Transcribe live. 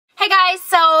guys,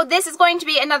 so this is going to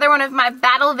be another one of my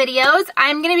battle videos.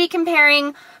 I'm going to be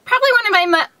comparing probably one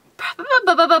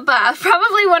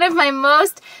of my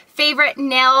most favorite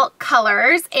nail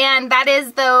colors, and that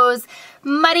is those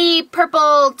muddy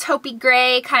purple taupey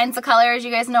gray kinds of colors.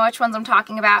 You guys know which ones I'm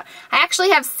talking about. I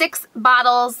actually have 6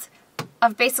 bottles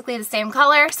of basically the same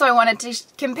color, so I wanted to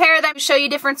compare them, show you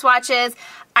different swatches.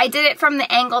 I did it from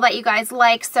the angle that you guys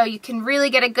like, so you can really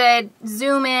get a good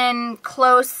zoom in,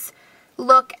 close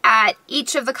look at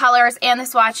each of the colors and the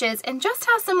swatches and just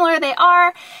how similar they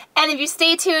are. And if you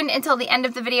stay tuned until the end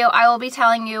of the video, I will be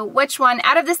telling you which one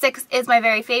out of the 6 is my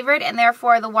very favorite, and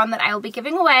therefore the one that I will be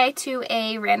giving away to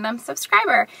a random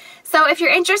subscriber. So if you're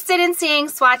interested in seeing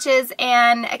swatches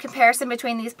and a comparison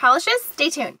between these polishes, stay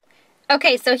tuned.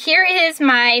 Okay, so here is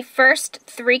my first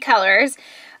 3 colors.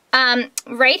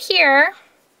 Right here,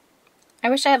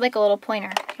 I wish I had like a little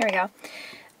pointer. Here we go.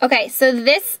 Okay, so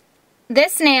this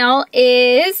nail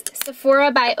is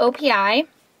Sephora by OPI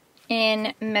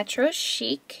in Metro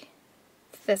Chic.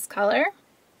 It's this color.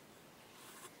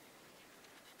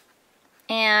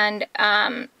 And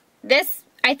this,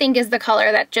 I think, is the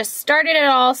color that just started it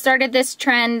all, started this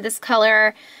trend, this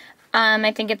color.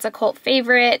 I think it's a cult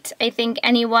favorite. I think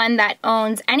anyone that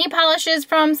owns any polishes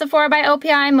from Sephora by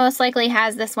OPI most likely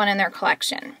has this one in their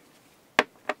collection.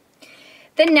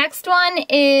 The next one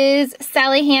is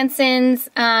Sally Hansen's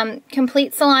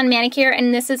Complete Salon Manicure,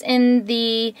 and this is in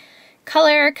the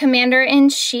color Commander in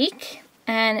Chic,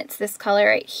 and it's this color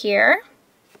right here.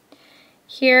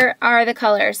 Here are the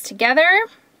colors together,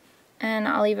 and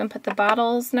I'll even put the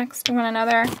bottles next to one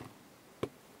another.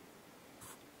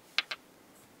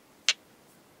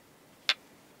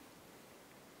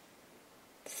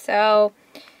 So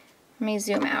let me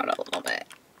zoom out a little bit.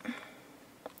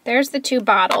 There's the 2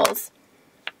 bottles.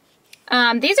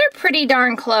 These are pretty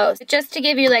darn close. Just to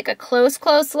give you like a close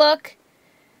look,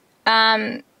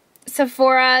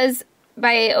 Sephora's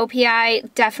by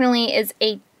OPI definitely is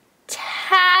a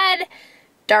tad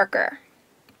darker,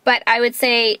 but I would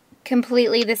say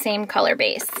completely the same color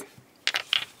base.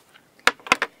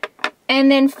 And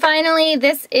then finally,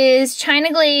 this is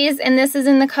China Glaze, and this is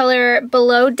in the color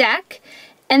Below Deck.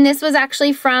 And this was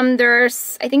actually from their,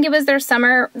 I think it was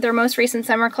their most recent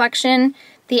summer collection,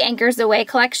 the Anchors Away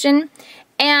collection.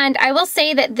 And I will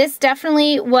say that this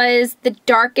definitely was the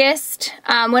darkest,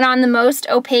 went on the most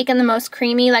opaque and the most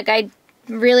creamy. Like, I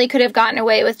really could have gotten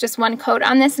away with just 1 coat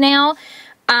on this nail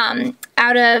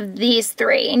out of these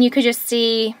 3. And you could just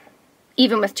see,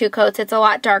 even with 2 coats, it's a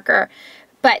lot darker.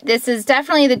 But this is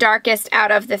definitely the darkest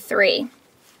out of the 3.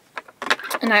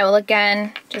 And I will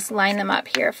again just line them up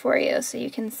here for you so you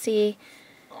can see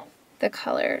the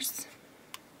colors.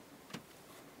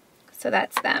 So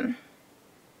that's them.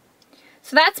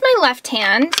 So that's my left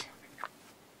hand.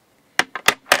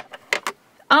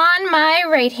 On my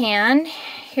right hand,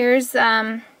 here's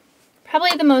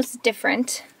probably the most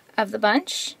different of the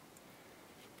bunch.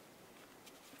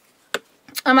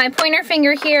 On my pointer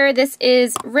finger here, this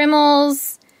is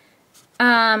Rimmel's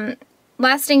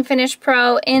Lasting Finish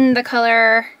Pro in the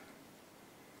color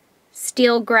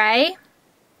Steel Gray.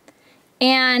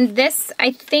 And this,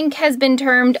 I think, has been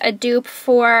termed a dupe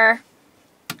for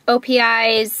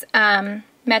OPI's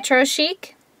Metro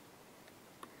Chic.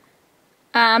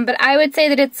 But I would say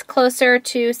that it's closer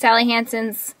to Sally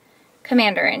Hansen's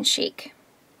Commander in Chic.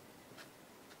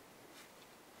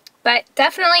 But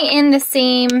definitely in the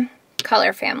same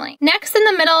color family. Next in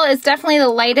the middle is definitely the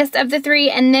lightest of the 3,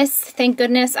 and this, thank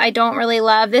goodness, I don't really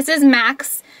love. This is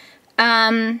MAC's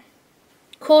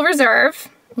Cool Reserve.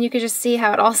 You could just see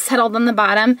how it all settled on the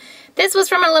bottom. This was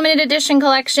from a limited edition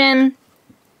collection,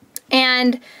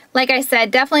 and like I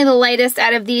said, definitely the lightest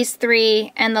out of these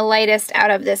 3 and the lightest out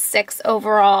of this 6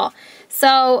 overall.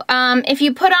 So if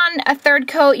you put on a 3rd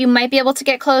coat, you might be able to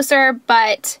get closer,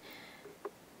 but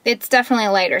it's definitely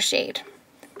a lighter shade.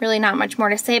 Really not much more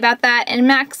to say about that. And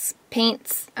MAC's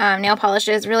paints, nail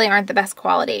polishes, really aren't the best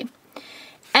quality.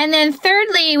 And then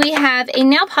thirdly, we have a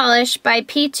nail polish by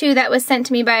P2 that was sent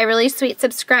to me by a really sweet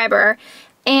subscriber.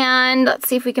 And let's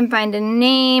see if we can find a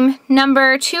name.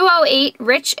 Number 208,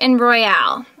 Rich and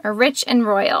Royale, or Rich and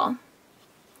Royal.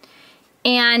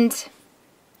 And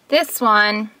this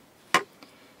one,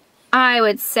 I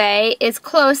would say, is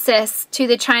closest to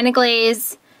the China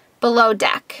Glaze Below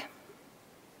Deck.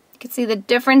 You can see the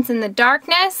difference in the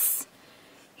darkness.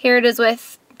 Here it is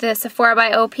with the Sephora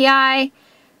by OPI,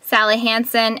 Sally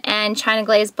Hansen, and China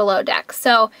Glaze Below Deck.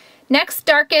 So next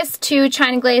darkest to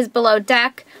China Glaze Below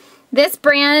Deck. This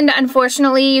brand,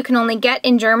 unfortunately, you can only get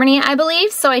in Germany, I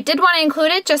believe, so I did want to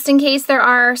include it just in case there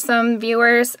are some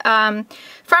viewers from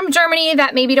from Germany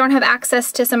that maybe don't have access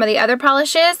to some of the other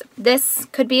polishes, this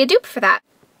could be a dupe for that.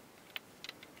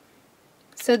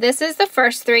 So this is the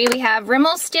first three. We have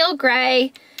Rimmel Steel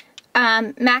Gray,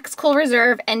 Max Cool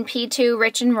Reserve, and P2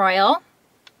 Rich and Royal.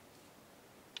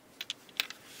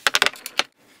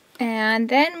 And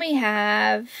then we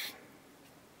have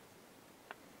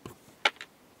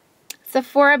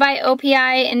Sephora by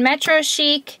OPI in Metro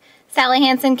Chic, Sally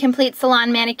Hansen Complete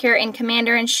Salon Manicure in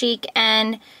Commander and Chic,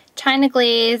 and China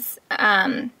Glaze.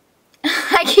 I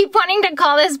keep wanting to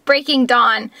call this Breaking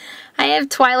Dawn. I have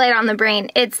Twilight on the brain.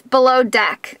 It's Below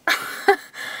Deck.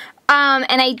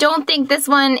 And I don't think this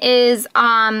one is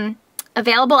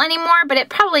available anymore, but it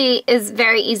probably is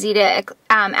very easy to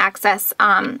access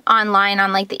online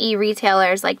on like the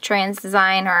e-retailers like Trans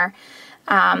Design or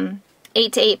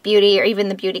 8 to 8 Beauty, or even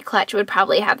the Beauty Clutch would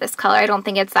probably have this color. I don't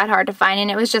think it's that hard to find,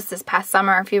 and it was just this past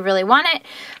summer if you really want it.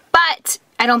 But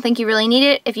I don't think you really need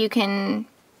it if you can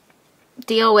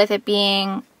deal with it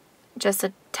being just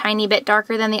a tiny bit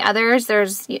darker than the others.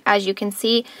 There's, as you can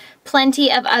see,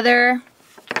 plenty of other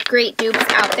great dupes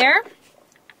out there.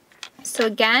 So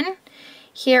again,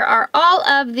 here are all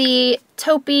of the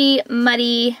taupey,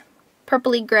 muddy,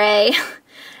 purpley gray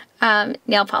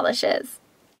nail polishes.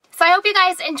 So I hope you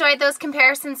guys enjoyed those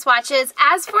comparison swatches.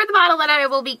 As for the bottle that I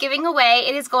will be giving away,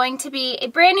 it is going to be a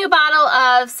brand new bottle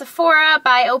of Sephora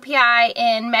by OPI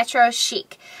in Metro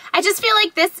Chic. I just feel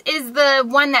like this is the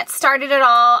one that started it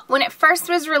all. When it first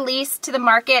was released to the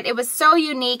market, it was so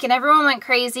unique and everyone went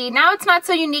crazy. Now it's not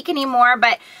so unique anymore,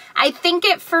 but I think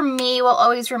it, for me, will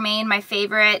always remain my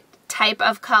favorite type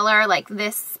of color. Like,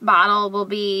 this bottle will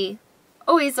be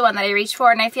always the one that I reach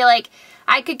for, and I feel like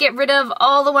I could get rid of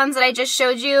all the ones that I just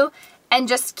showed you and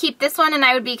just keep this one and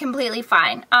I would be completely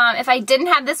fine. If I didn't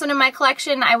have this one in my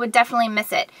collection, I would definitely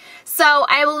miss it. So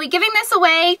I will be giving this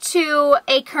away to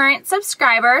a current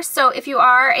subscriber. So if you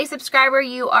are a subscriber,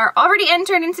 you are already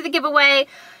entered into the giveaway.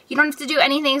 You don't have to do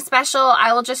anything special.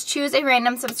 I will just choose a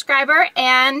random subscriber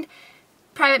and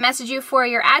private message you for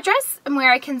your address and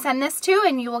where I can send this to,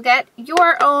 and you will get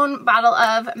your own bottle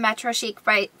of Metro Chic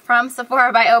from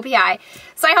Sephora by OPI.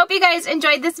 So I hope you guys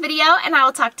enjoyed this video, and I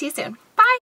will talk to you soon.